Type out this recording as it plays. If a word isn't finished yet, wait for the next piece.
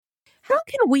How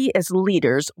can we as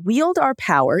leaders wield our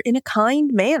power in a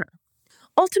kind manner?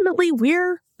 Ultimately,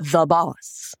 we're the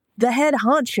boss, the head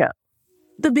honcho,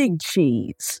 the big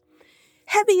cheese.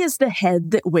 Heavy is the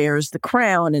head that wears the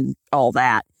crown and all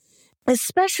that,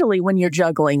 especially when you're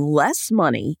juggling less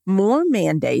money, more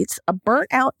mandates, a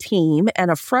burnt-out team,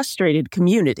 and a frustrated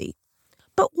community.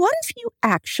 But what if you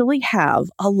actually have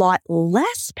a lot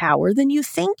less power than you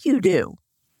think you do?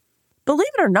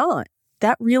 Believe it or not,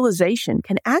 that realization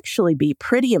can actually be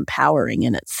pretty empowering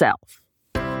in itself.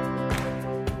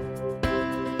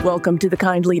 Welcome to the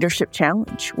Kind Leadership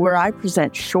Challenge, where I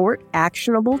present short,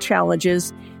 actionable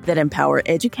challenges that empower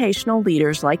educational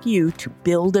leaders like you to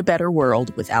build a better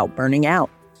world without burning out.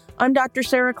 I'm Dr.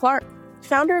 Sarah Clark,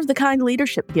 founder of the Kind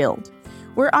Leadership Guild,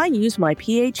 where I use my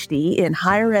PhD in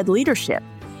higher ed leadership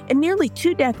and nearly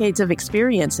 2 decades of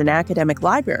experience in academic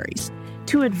libraries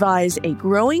to advise a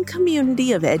growing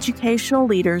community of educational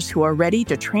leaders who are ready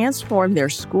to transform their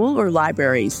school or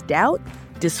library's doubt,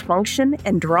 dysfunction,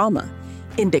 and drama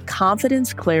into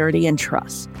confidence, clarity, and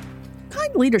trust.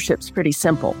 Kind leadership's pretty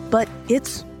simple, but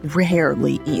it's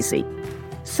rarely easy.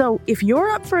 So if you're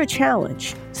up for a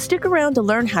challenge, stick around to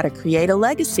learn how to create a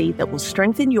legacy that will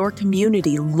strengthen your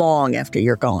community long after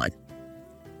you're gone.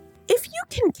 If you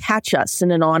can catch us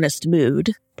in an honest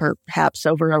mood, perhaps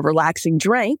over a relaxing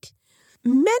drink,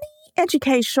 many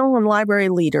educational and library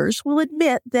leaders will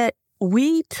admit that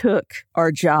we took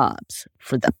our jobs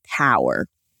for the power.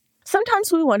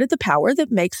 Sometimes we wanted the power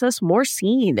that makes us more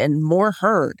seen and more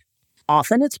heard.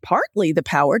 Often it's partly the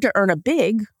power to earn a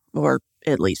big, or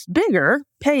at least bigger,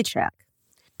 paycheck.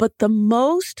 But the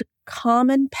most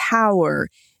common power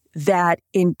that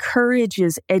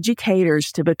encourages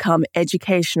educators to become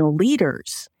educational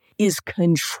leaders is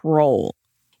control.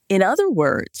 In other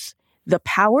words, the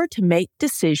power to make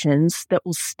decisions that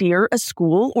will steer a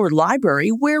school or library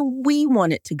where we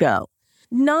want it to go,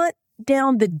 not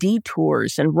down the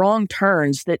detours and wrong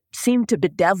turns that seem to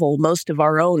bedevil most of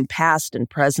our own past and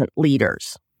present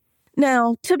leaders.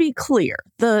 Now, to be clear,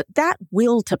 that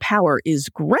will to power is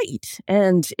great,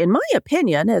 and in my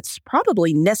opinion, it's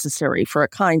probably necessary for a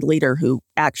kind leader who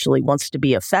actually wants to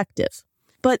be effective.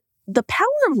 But the power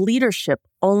of leadership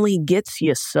only gets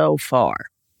you so far.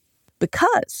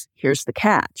 Because, here's the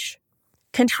catch,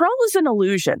 control is an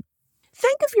illusion.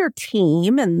 Think of your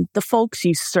team and the folks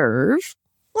you serve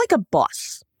like a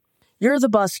bus. You're the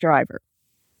bus driver.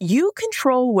 You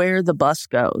control where the bus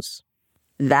goes.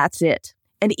 That's it.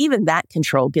 And even that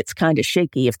control gets kind of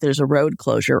shaky if there's a road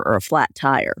closure or a flat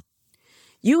tire.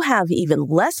 You have even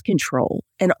less control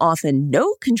and often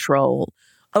no control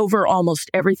over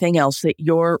almost everything else that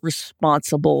you're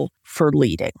responsible for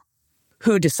leading.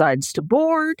 Who decides to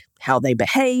board, how they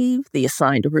behave, the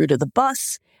assigned route of the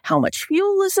bus, how much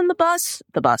fuel is in the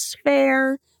bus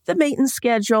fare, the maintenance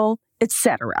schedule,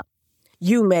 etc.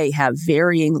 You may have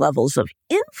varying levels of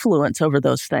influence over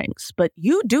those things, but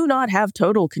you do not have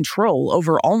total control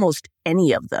over almost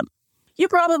any of them. You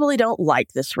probably don't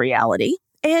like this reality,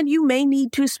 and you may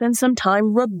need to spend some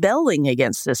time rebelling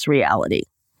against this reality.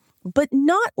 But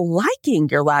not liking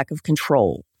your lack of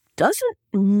control doesn't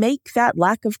make that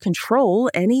lack of control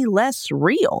any less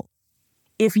real.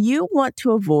 If you want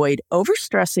to avoid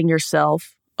overstressing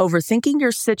yourself, overthinking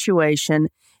your situation,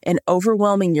 and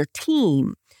overwhelming your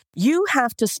team, you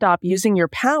have to stop using your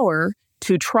power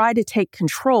to try to take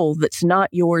control that's not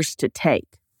yours to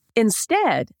take.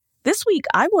 Instead, this week,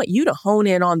 I want you to hone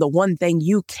in on the one thing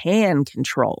you can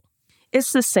control.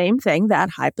 It's the same thing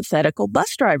that hypothetical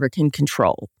bus driver can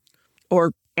control,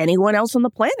 or anyone else on the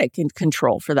planet can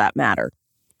control for that matter.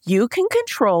 You can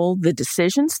control the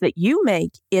decisions that you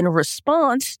make in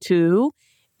response to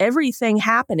everything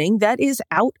happening that is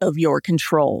out of your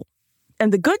control.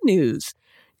 And the good news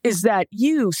is that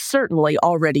you certainly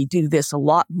already do this a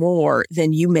lot more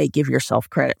than you may give yourself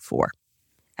credit for.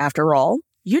 After all,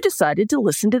 you decided to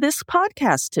listen to this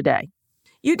podcast today.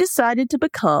 You decided to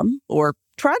become, or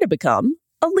try to become,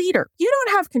 a leader. You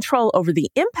don't have control over the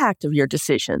impact of your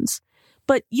decisions,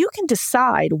 but you can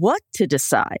decide what to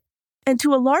decide. And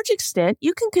to a large extent,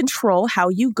 you can control how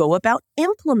you go about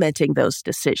implementing those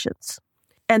decisions.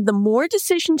 And the more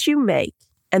decisions you make,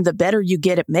 and the better you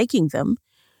get at making them,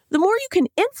 the more you can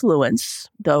influence,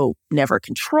 though never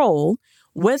control,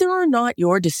 whether or not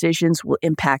your decisions will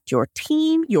impact your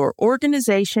team, your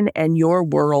organization, and your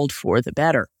world for the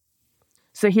better.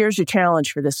 So here's your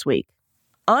challenge for this week.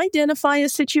 Identify a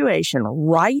situation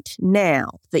right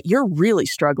now that you're really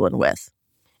struggling with,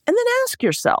 and then ask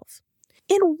yourself,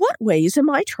 in what ways am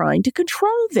I trying to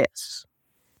control this?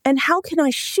 And how can I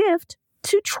shift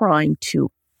to trying to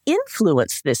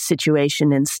influence this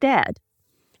situation instead?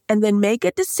 and then make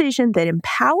a decision that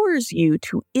empowers you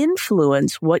to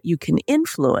influence what you can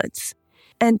influence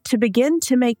and to begin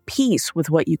to make peace with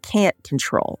what you can't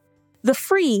control. The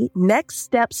free Next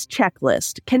Steps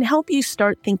checklist can help you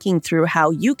start thinking through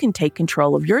how you can take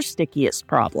control of your stickiest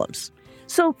problems.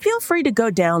 So feel free to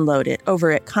go download it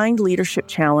over at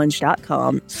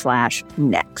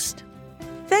kindleadershipchallenge.com/next.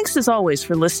 Thanks as always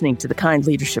for listening to the Kind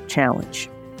Leadership Challenge.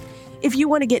 If you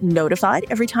want to get notified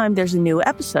every time there's a new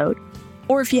episode,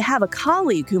 or if you have a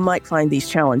colleague who might find these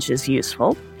challenges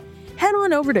useful, head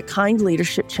on over to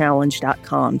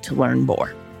kindleadershipchallenge.com to learn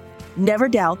more. Never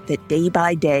doubt that day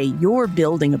by day you're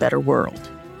building a better world,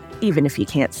 even if you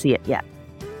can't see it yet.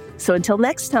 So until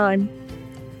next time,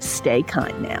 stay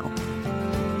kind now.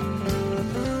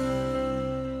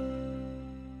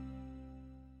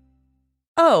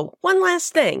 Oh, one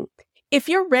last thing. If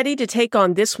you're ready to take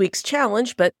on this week's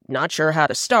challenge but not sure how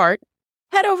to start,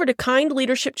 head over to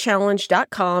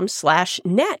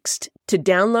kindleadershipchallenge.com/next to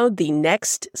download the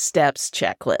Next Steps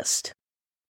checklist.